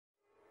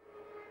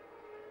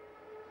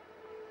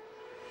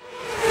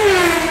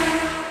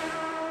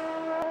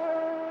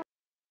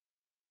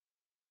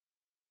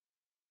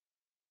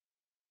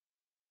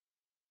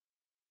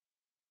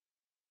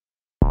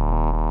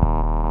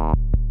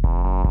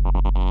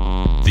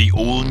The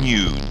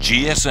all-new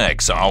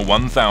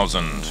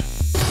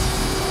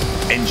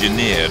GSX-R1000.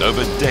 Engineered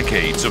over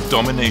decades of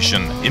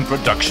domination in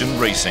production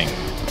racing.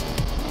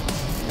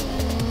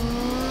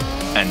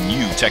 And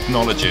new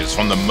technologies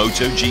from the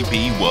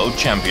MotoGP World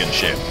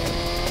Championship.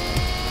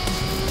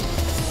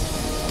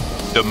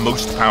 The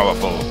most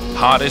powerful,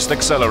 hardest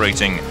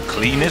accelerating,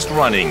 cleanest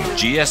running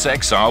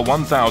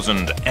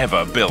GSX-R1000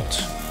 ever built.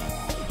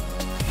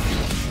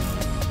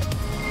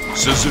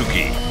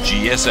 Suzuki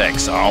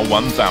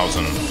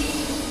GSX-R1000.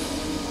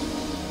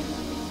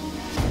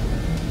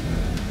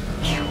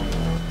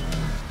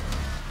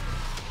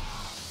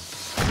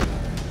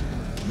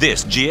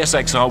 This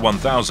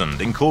GSX-R1000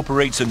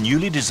 incorporates a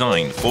newly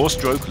designed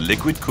 4-stroke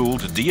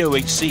liquid-cooled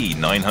DOHC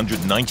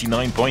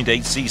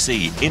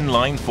 999.8cc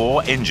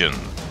inline-4 engine.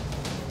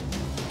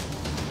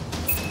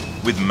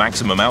 With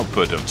maximum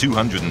output of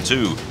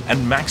 202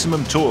 and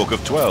maximum torque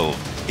of 12,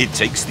 it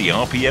takes the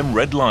RPM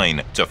red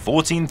line to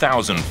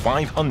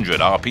 14,500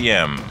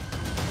 RPM.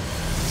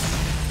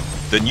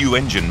 The new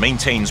engine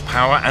maintains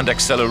power and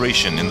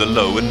acceleration in the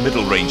low and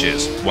middle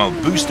ranges, while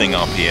boosting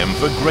RPM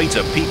for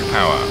greater peak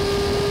power.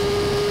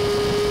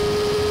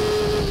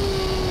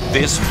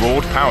 This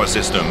broad power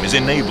system is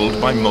enabled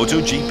by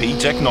MotoGP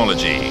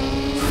technology.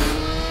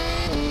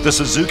 The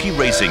Suzuki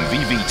Racing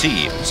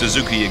VVT,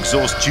 Suzuki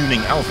Exhaust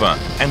Tuning Alpha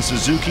and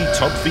Suzuki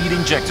Top Feed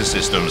Injector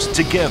systems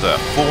together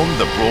form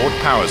the broad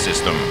power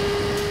system.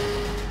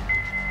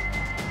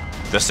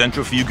 The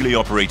centrifugally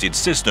operated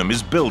system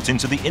is built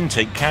into the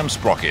intake cam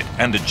sprocket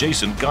and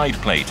adjacent guide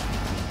plate.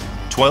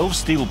 12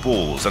 steel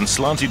balls and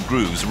slanted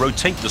grooves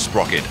rotate the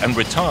sprocket and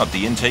retard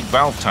the intake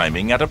valve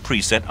timing at a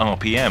preset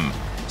RPM,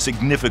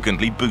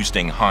 significantly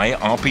boosting high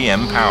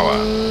RPM power.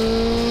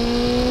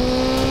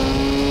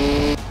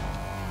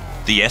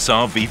 The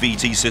SR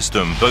VVT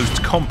system boasts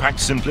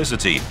compact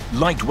simplicity,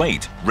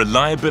 lightweight,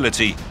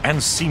 reliability,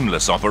 and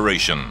seamless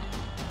operation.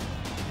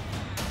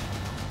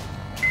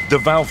 The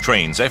valve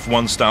train's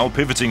F1-style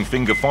pivoting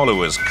finger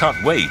followers cut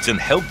weight and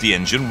help the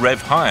engine rev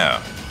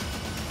higher.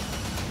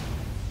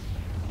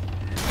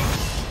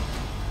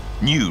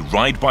 New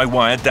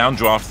ride-by-wire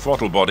downdraft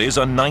throttle bodies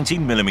are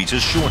 19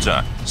 mm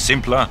shorter,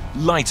 simpler,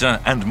 lighter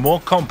and more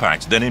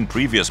compact than in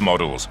previous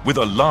models, with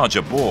a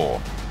larger bore.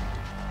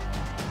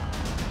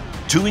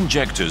 2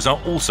 injectors are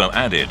also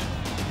added.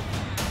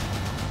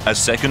 A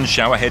second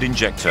showerhead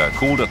injector,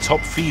 called a top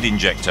feed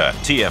injector,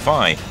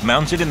 TFI,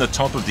 mounted in the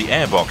top of the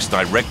airbox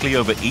directly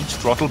over each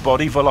throttle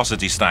body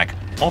velocity stack,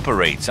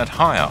 operates at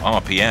higher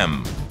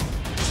RPM.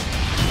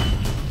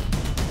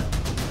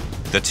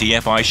 The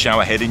TFI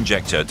showerhead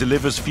injector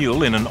delivers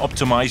fuel in an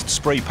optimized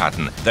spray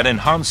pattern that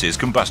enhances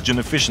combustion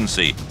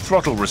efficiency,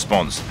 throttle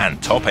response, and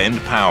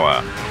top-end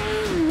power.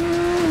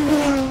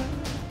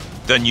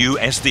 The new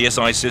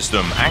SDSI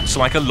system acts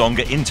like a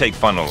longer intake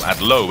funnel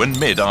at low and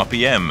mid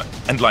RPM,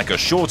 and like a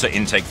shorter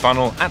intake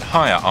funnel at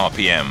higher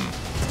RPM.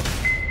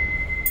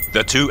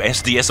 The 2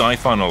 SDSI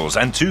funnels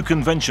and 2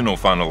 conventional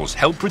funnels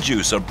help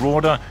produce a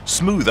broader,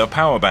 smoother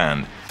power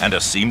band and a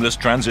seamless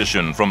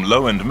transition from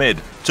low and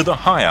mid to the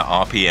higher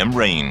RPM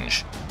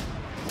range.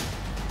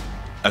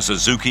 A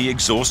Suzuki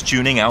Exhaust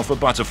Tuning Alpha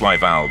butterfly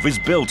valve is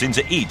built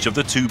into each of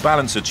the 2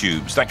 balancer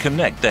tubes that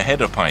connect the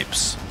header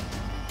pipes.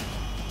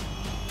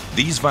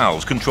 These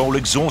valves control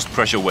exhaust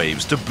pressure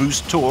waves to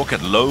boost torque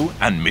at low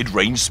and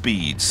mid-range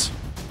speeds.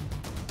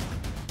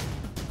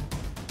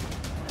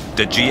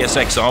 The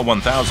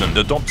GSX-R1000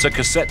 adopts a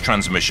cassette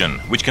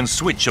transmission, which can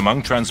switch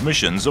among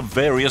transmissions of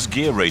various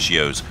gear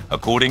ratios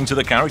according to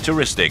the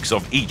characteristics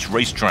of each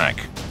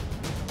racetrack.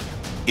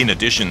 In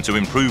addition to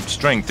improved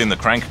strength in the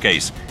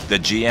crankcase, the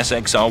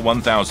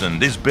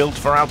GSX-R1000 is built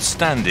for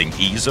outstanding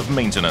ease of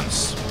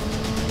maintenance.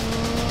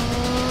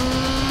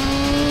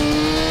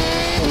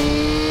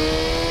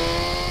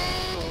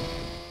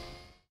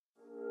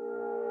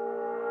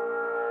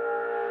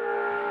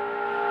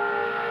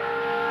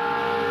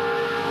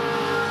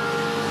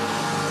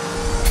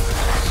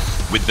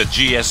 With the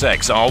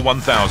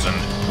GSX-R1000,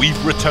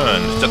 we've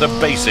returned to the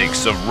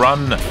basics of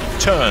run,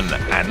 turn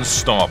and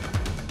stop,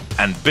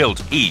 and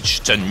built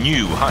each to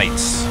new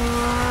heights.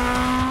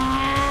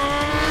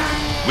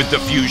 With the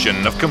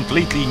fusion of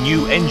completely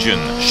new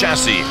engine,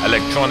 chassis,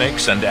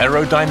 electronics and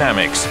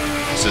aerodynamics,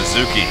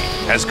 Suzuki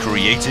has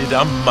created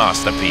a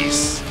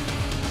masterpiece.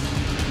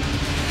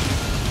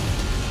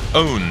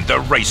 Own the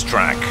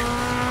racetrack.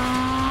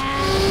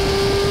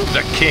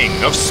 The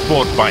king of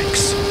sport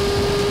bikes.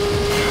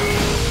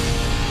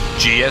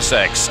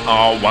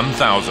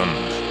 GSX-R1000.